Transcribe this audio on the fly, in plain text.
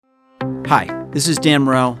Hi, this is Dan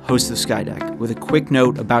Morell, host of Skydeck, with a quick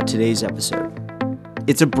note about today's episode.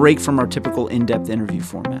 It's a break from our typical in-depth interview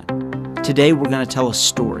format. Today we're going to tell a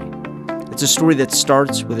story. It's a story that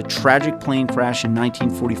starts with a tragic plane crash in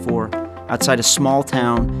 1944 outside a small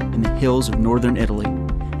town in the hills of northern Italy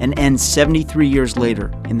and ends 73 years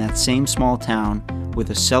later in that same small town with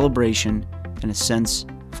a celebration and a sense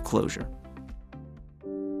of closure.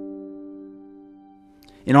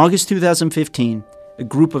 In August 2015, a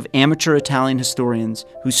group of amateur Italian historians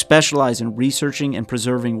who specialize in researching and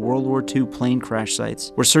preserving World War II plane crash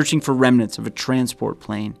sites were searching for remnants of a transport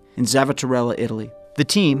plane in Zavatarella, Italy. The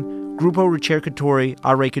team, Gruppo Ricercatori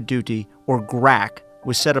a Caduti, or GRAC,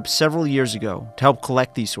 was set up several years ago to help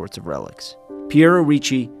collect these sorts of relics. Piero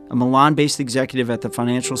Ricci, a Milan-based executive at the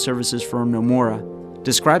financial services firm Nomura,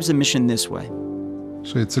 describes the mission this way.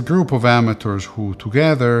 So it's a group of amateurs who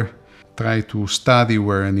together try to study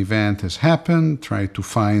where an event has happened, try to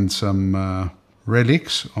find some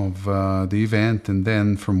relics of the event, and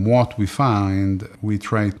then from what we find, we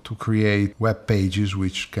try to create web pages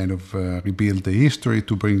which kind of rebuild the history,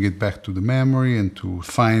 to bring it back to the memory, and to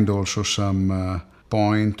find also some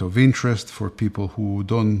point of interest for people who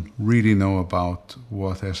don't really know about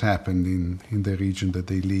what has happened in the region that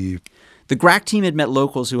they live. The GRAC team had met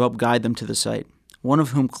locals who helped guide them to the site, one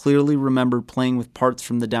of whom clearly remembered playing with parts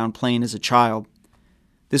from the downed plane as a child.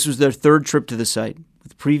 This was their third trip to the site,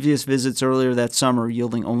 with previous visits earlier that summer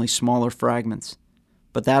yielding only smaller fragments.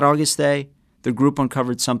 But that August day, the group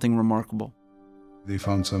uncovered something remarkable. They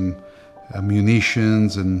found some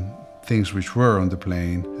munitions and things which were on the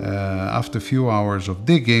plane. After a few hours of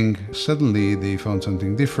digging, suddenly they found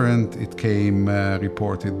something different. It came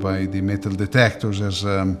reported by the metal detectors as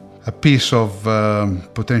a piece of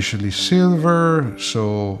potentially silver.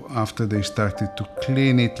 So after they started to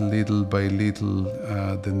clean it little by little,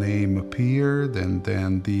 the name appeared, and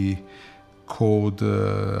then the code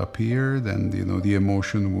appeared, and the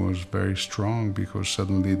emotion was very strong because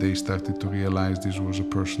suddenly they started to realize this was a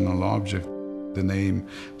personal object. The name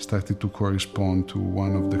started to correspond to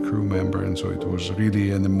one of the crew members, and so it was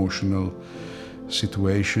really an emotional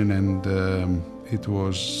situation, and it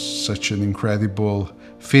was such an incredible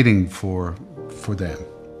feeling for them.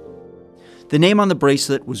 The name on the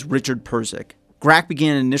bracelet was Richard Perzik. GRAC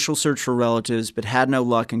began an initial search for relatives but had no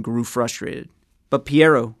luck and grew frustrated. But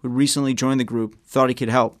Piero, who recently joined the group, thought he could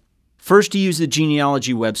help. First, he used the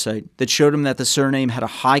genealogy website that showed him that the surname had a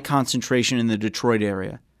high concentration in the Detroit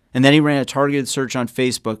area, and then he ran a targeted search on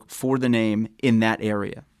Facebook for the name in that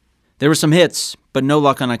area. There were some hits, but no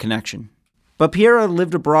luck on a connection. But Piero had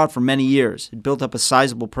lived abroad for many years, had built up a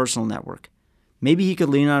sizable personal network. Maybe he could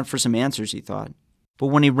lean on it for some answers, he thought. But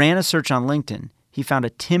when he ran a search on LinkedIn, he found a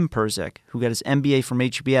Tim Perzik who got his MBA from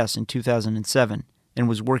HBS in 2007 and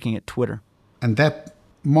was working at Twitter. And that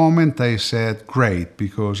moment I said, great,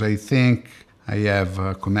 because I think I have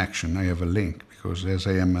a connection, I have a link, because as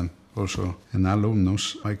I am also an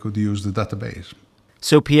alumnus, I could use the database.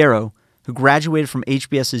 So Piero, who graduated from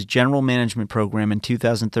HBS's General Management program in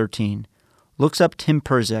 2013, looks up Tim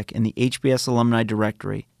Perzik in the HBS alumni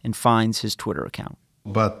directory and finds his Twitter account.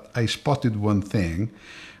 But I spotted one thing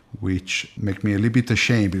which made me a little bit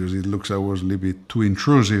ashamed because it looks I was a little bit too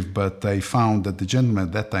intrusive, but I found that the gentleman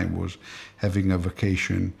at that time was having a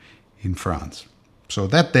vacation in France. So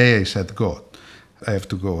that day I said, God, I have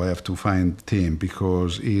to go, I have to find Tim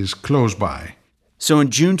because he's close by. So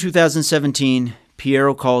in June 2017,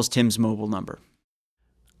 Piero calls Tim's mobile number.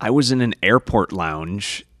 I was in an airport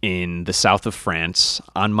lounge in the south of France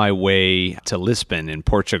on my way to Lisbon in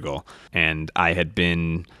Portugal, and I had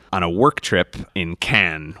been on a work trip in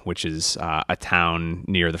Cannes, which is a town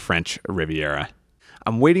near the French Riviera.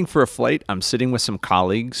 I'm waiting for a flight. I'm sitting with some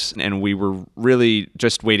colleagues, and we were really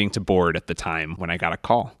just waiting to board at the time when I got a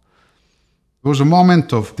call. It was a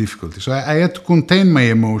moment of difficulty, so I had to contain my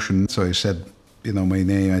emotion. So I said, my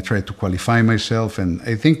name, I tried to qualify myself, and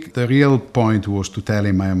I think the real point was to tell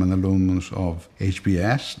him I am an alumnus of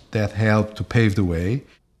HBS. That helped to pave the way.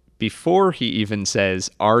 Before he even says,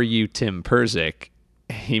 "Are you Tim Perzik?"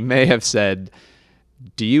 he may have said,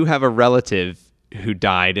 "Do you have a relative who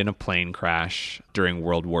died in a plane crash during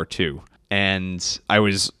World War II?" And I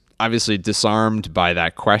was obviously disarmed by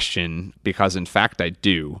that question because, in fact, I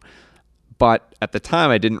do. But at the time,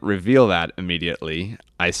 I didn't reveal that immediately.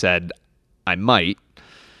 I said, I might,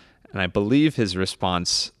 and I believe his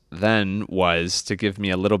response then was to give me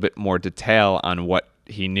a little bit more detail on what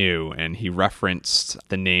he knew, and he referenced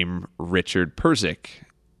the name Richard Perzik,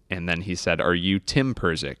 and then he said, "Are you Tim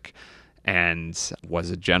Perzik?" And was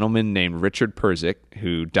a gentleman named Richard Perzik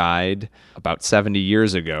who died about 70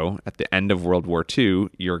 years ago at the end of World War II,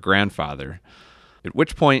 your grandfather. At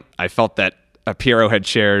which point I felt that Piero had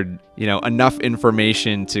shared, enough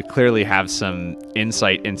information to clearly have some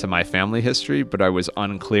insight into my family history, but I was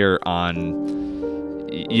unclear on,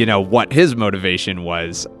 what his motivation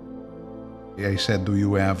was. I said, do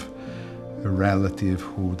you have a relative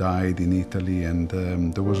who died in Italy? And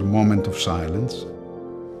there was a moment of silence.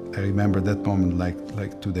 I remember that moment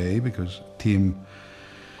like today, because Tim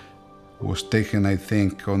was taken, I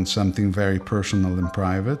think, on something very personal and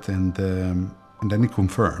private, and then he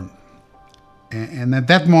confirmed. And at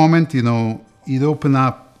that moment, it opened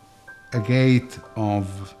up a gate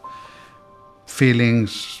of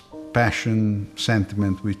feelings, passion,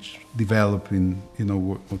 sentiment, which develop in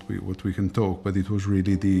what we can talk. But it was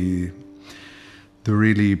really the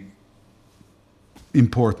really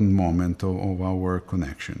important moment of our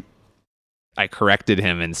connection. I corrected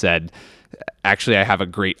him and said, actually, I have a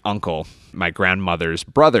great uncle. My grandmother's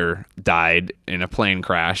brother died in a plane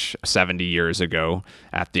crash 70 years ago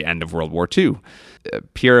at the end of World War II.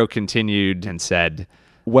 Piero continued and said,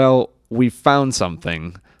 well, we found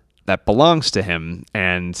something that belongs to him,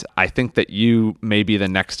 and I think that you may be the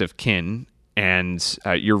next of kin, and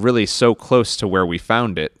you're really so close to where we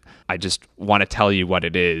found it. I just want to tell you what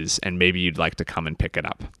it is, and maybe you'd like to come and pick it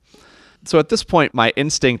up. So at this point, my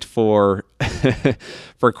instinct for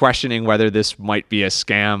questioning whether this might be a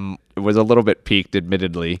scam was a little bit piqued,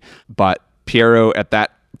 admittedly. But Piero at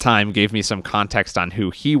that time gave me some context on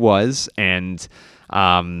who he was, and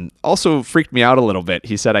also freaked me out a little bit.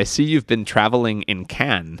 He said, I see you've been traveling in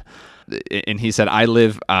Cannes. And he said, I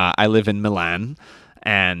live in Milan.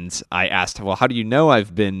 And I asked, well, how do you know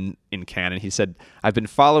I've been in Cannes? And he said, I've been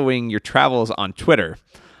following your travels on Twitter.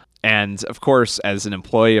 And of course, as an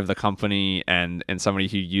employee of the company and somebody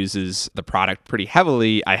who uses the product pretty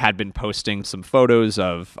heavily, I had been posting some photos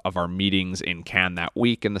of our meetings in Cannes that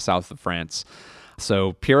week in the south of France.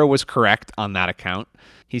 So Piero was correct on that account.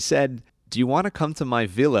 He said, do you want to come to my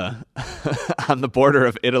villa on the border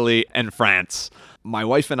of Italy and France? My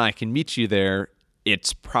wife and I can meet you there.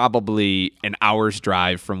 It's probably an hour's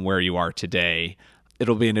drive from where you are today.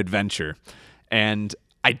 It'll be an adventure. And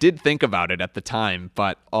I did think about it at the time,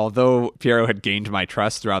 but although Piero had gained my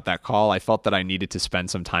trust throughout that call, I felt that I needed to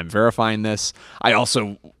spend some time verifying this. I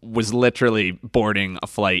also was literally boarding a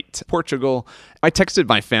flight to Portugal. I texted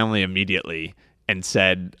my family immediately and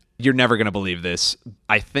said, you're never going to believe this.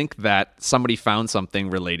 I think that somebody found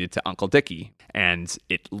something related to Uncle Dickie, and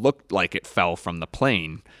it looked like it fell from the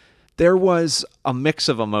plane. There was a mix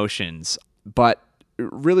of emotions, but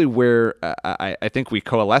really where I think we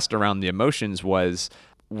coalesced around the emotions was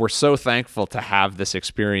we're so thankful to have this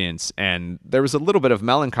experience. And there was a little bit of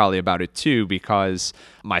melancholy about it too, because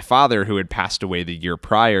my father, who had passed away the year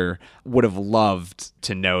prior, would have loved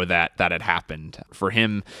to know that had happened. For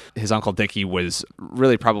him, his Uncle Dickie was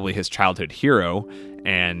really probably his childhood hero.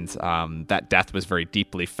 And that death was very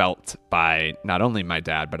deeply felt by not only my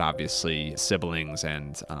dad, but obviously siblings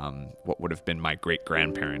and what would have been my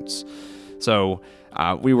great-grandparents. So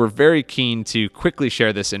we were very keen to quickly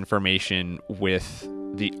share this information with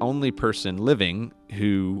the only person living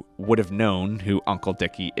who would have known who Uncle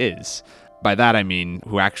Dickie is. By that I mean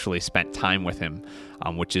who actually spent time with him,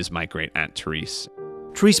 which is my great-aunt Therese.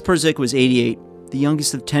 Therese Perzik was 88, the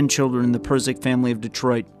youngest of 10 children in the Perzik family of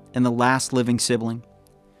Detroit, and the last living sibling.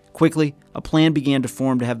 Quickly, a plan began to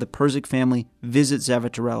form to have the Perzik family visit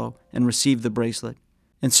Zavatarello and receive the bracelet.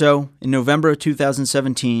 And so, in November of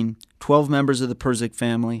 2017, 12 members of the Perzik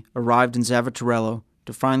family arrived in Zavatarello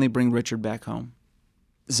to finally bring Richard back home.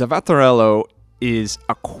 Zavatarello is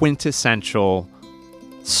a quintessential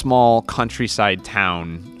small countryside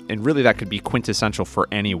town, and really that could be quintessential for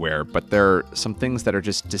anywhere, but there are some things that are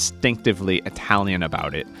just distinctively Italian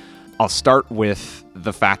about it. I'll start with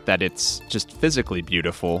the fact that it's just physically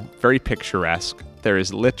beautiful, very picturesque. There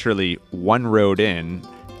is literally one road in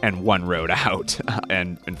and one road out,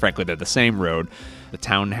 and frankly, they're the same road. The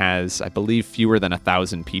town has, I believe, fewer than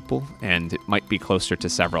 1,000 people, and it might be closer to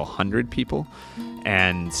several hundred people.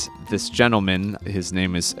 And this gentleman, his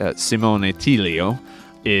name is Simone Tilio,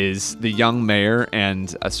 is the young mayor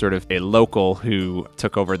and a sort of a local who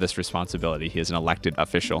took over this responsibility. He is an elected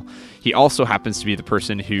official. He also happens to be the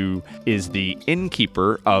person who is the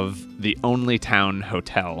innkeeper of the only town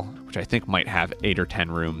hotel, which I think might have 8 or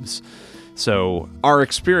 10 rooms. So our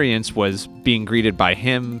experience was being greeted by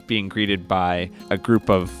him, being greeted by a group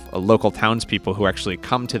of local townspeople who actually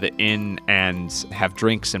come to the inn and have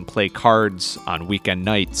drinks and play cards on weekend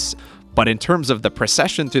nights. But in terms of the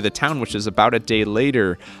procession through the town, which is about a day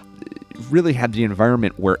later, really had the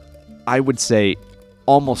environment where I would say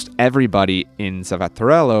almost everybody in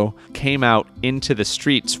Zavatarello came out into the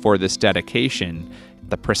streets for this dedication.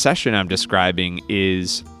 The procession I'm describing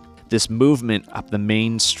is this movement up the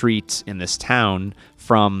main streets in this town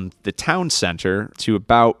from the town center to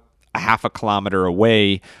about a half a kilometer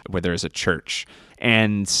away where there's a church.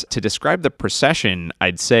 And to describe the procession,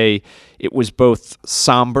 I'd say it was both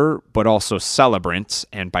somber but also celebrant.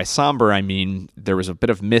 And by somber, I mean there was a bit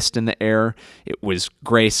of mist in the air. It was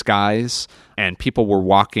gray skies, and people were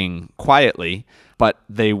walking quietly, but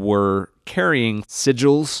they were carrying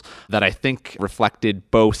sigils that I think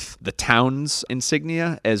reflected both the town's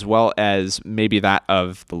insignia as well as maybe that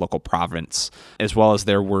of the local province, as well as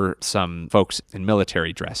there were some folks in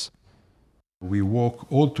military dress. We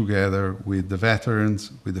walk all together with the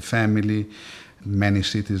veterans, with the family, many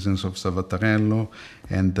citizens of Salvatarello,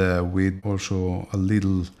 and with also a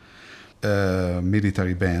little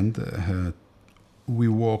military band. We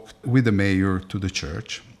walked with the mayor to the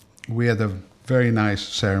church. We had a very nice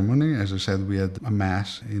ceremony. As I said, we had a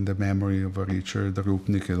mass in the memory of Richard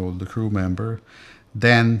Rupnik and all the crew members.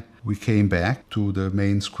 Then we came back to the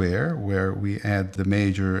main square where we had the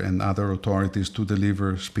major and other authorities to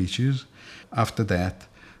deliver speeches. After that,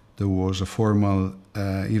 there was a formal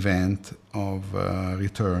event of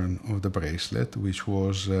return of the bracelet, which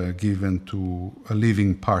was given to a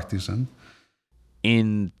living partisan.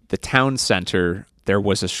 In the town center, there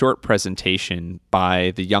was a short presentation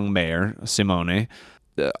by the young mayor, Simone,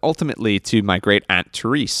 ultimately to my great-aunt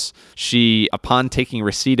Therese. She, upon taking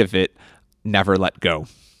receipt of it, never let go.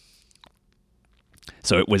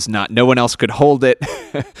 So it was not, no one else could hold it.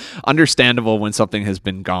 Understandable when something has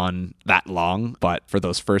been gone that long, but for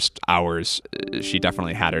those first hours, she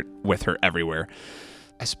definitely had it with her everywhere.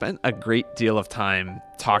 I spent a great deal of time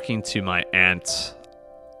talking to my aunt,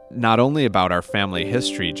 not only about our family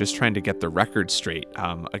history, just trying to get the record straight.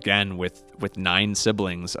 Again, with 9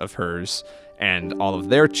 siblings of hers and all of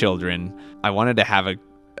their children, I wanted to have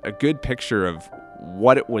a good picture of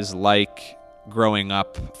what it was like growing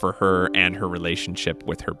up for her and her relationship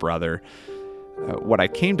with her brother. What I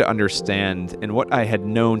came to understand, and what I had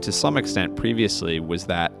known to some extent previously, was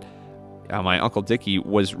that my Uncle Dickie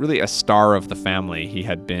was really a star of the family. He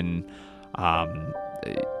had been,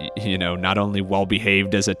 not only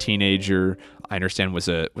well-behaved as a teenager, I understand was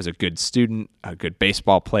a good student, a good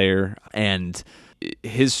baseball player, and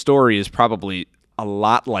his story is probably a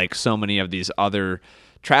lot like so many of these other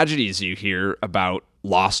tragedies you hear about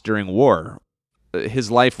lost during war.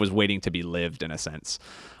 His life was waiting to be lived, in a sense.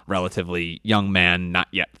 Relatively young man, not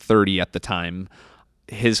yet 30 at the time.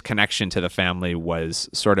 His connection to the family was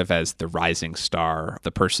sort of as the rising star,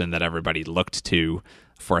 the person that everybody looked to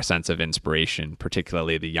for a sense of inspiration,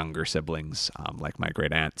 particularly the younger siblings, like my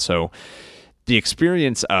great aunt. So the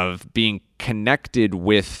experience of being connected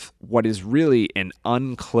with what is really an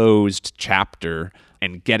unclosed chapter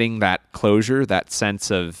and getting that closure, that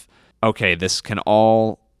sense of, okay, this can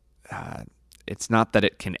all... it's not that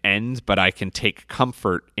it can end, but I can take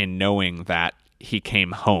comfort in knowing that he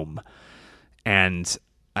came home. And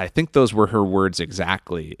I think those were her words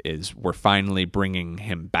exactly, is we're finally bringing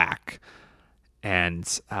him back. And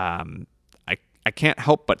I can't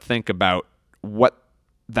help but think about what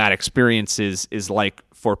that experience is like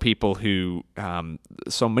for people who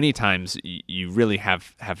so many times you really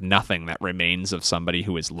have nothing that remains of somebody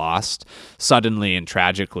who is lost suddenly and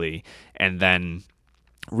tragically, and then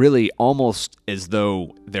really almost as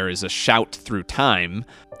though there is a shout through time,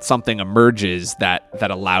 something emerges that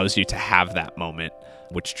allows you to have that moment,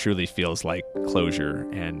 which truly feels like closure.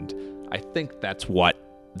 And I think that's what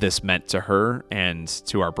this meant to her and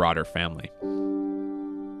to our broader family.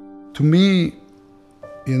 To me,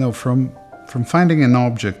 from finding an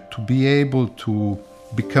object to be able to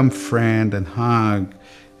become friend and hug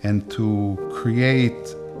and to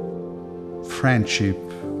create friendship,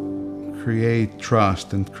 create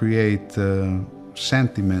trust and create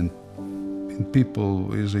sentiment in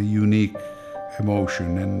people is a unique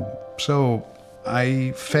emotion. And so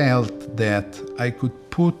I felt that I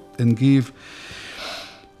could put and give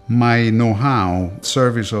my know-how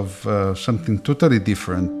service of something totally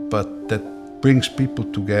different, but that brings people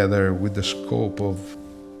together with the scope of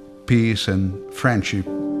peace and friendship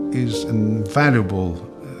is an invaluable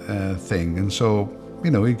thing. And so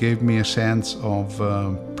it gave me a sense of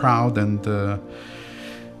proud and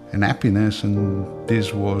happiness, and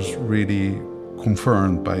this was really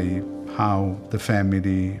confirmed by how the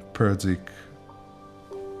family Perzik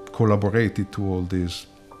collaborated to all this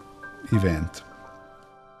event.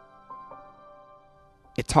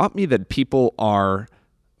 It taught me that people are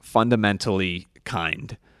fundamentally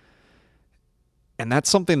kind. And that's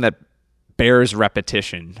something that bears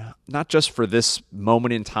repetition, not just for this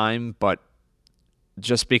moment in time, but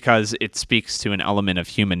just because it speaks to an element of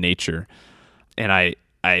human nature. And I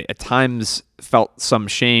at times felt some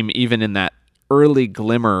shame even in that early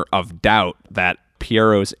glimmer of doubt that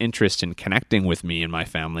Piero's interest in connecting with me and my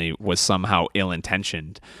family was somehow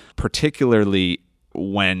ill-intentioned, particularly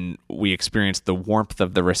when we experienced the warmth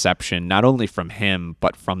of the reception, not only from him,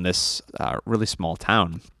 but from this really small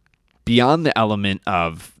town. Beyond the element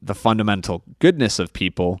of the fundamental goodness of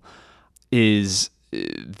people is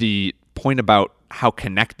the point about how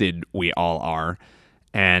connected we all are.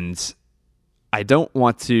 And I don't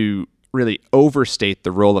want to really overstate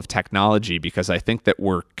the role of technology, because I think that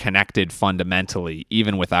we're connected fundamentally,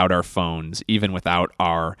 even without our phones, even without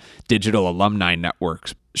our digital alumni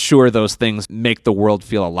networks. Sure, those things make the world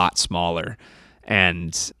feel a lot smaller.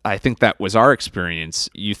 And I think that was our experience.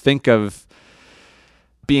 You think of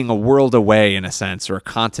being a world away, in a sense, or a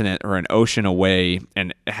continent or an ocean away,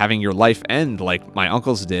 and having your life end like my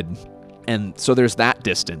uncles did. And so there's that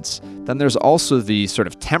distance. Then there's also the sort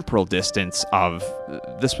of temporal distance of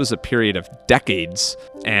this was a period of decades,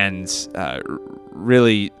 and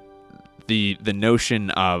really the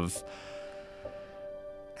notion of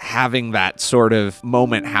having that sort of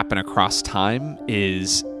moment happen across time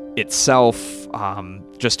is itself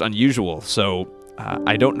just unusual. So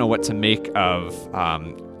I don't know what to make of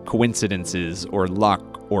coincidences or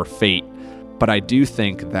luck or fate, but I do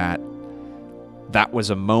think that that was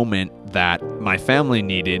a moment that my family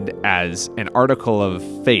needed as an article of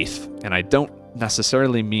faith. And I don't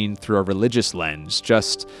necessarily mean through a religious lens,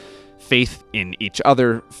 just faith in each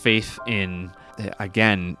other, faith in,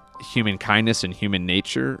 again, human kindness and human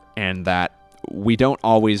nature, and that we don't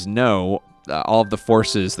always know all of the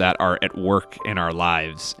forces that are at work in our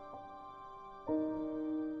lives.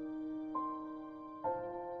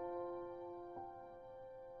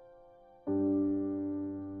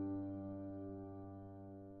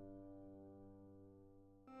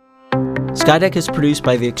 Skydeck is produced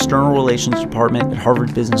by the External Relations Department at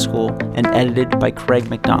Harvard Business School and edited by Craig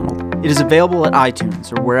McDonald. It is available at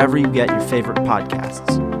iTunes or wherever you get your favorite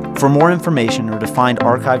podcasts. For more information or to find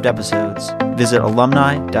archived episodes, visit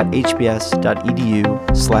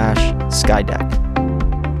alumni.hbs.edu/Skydeck.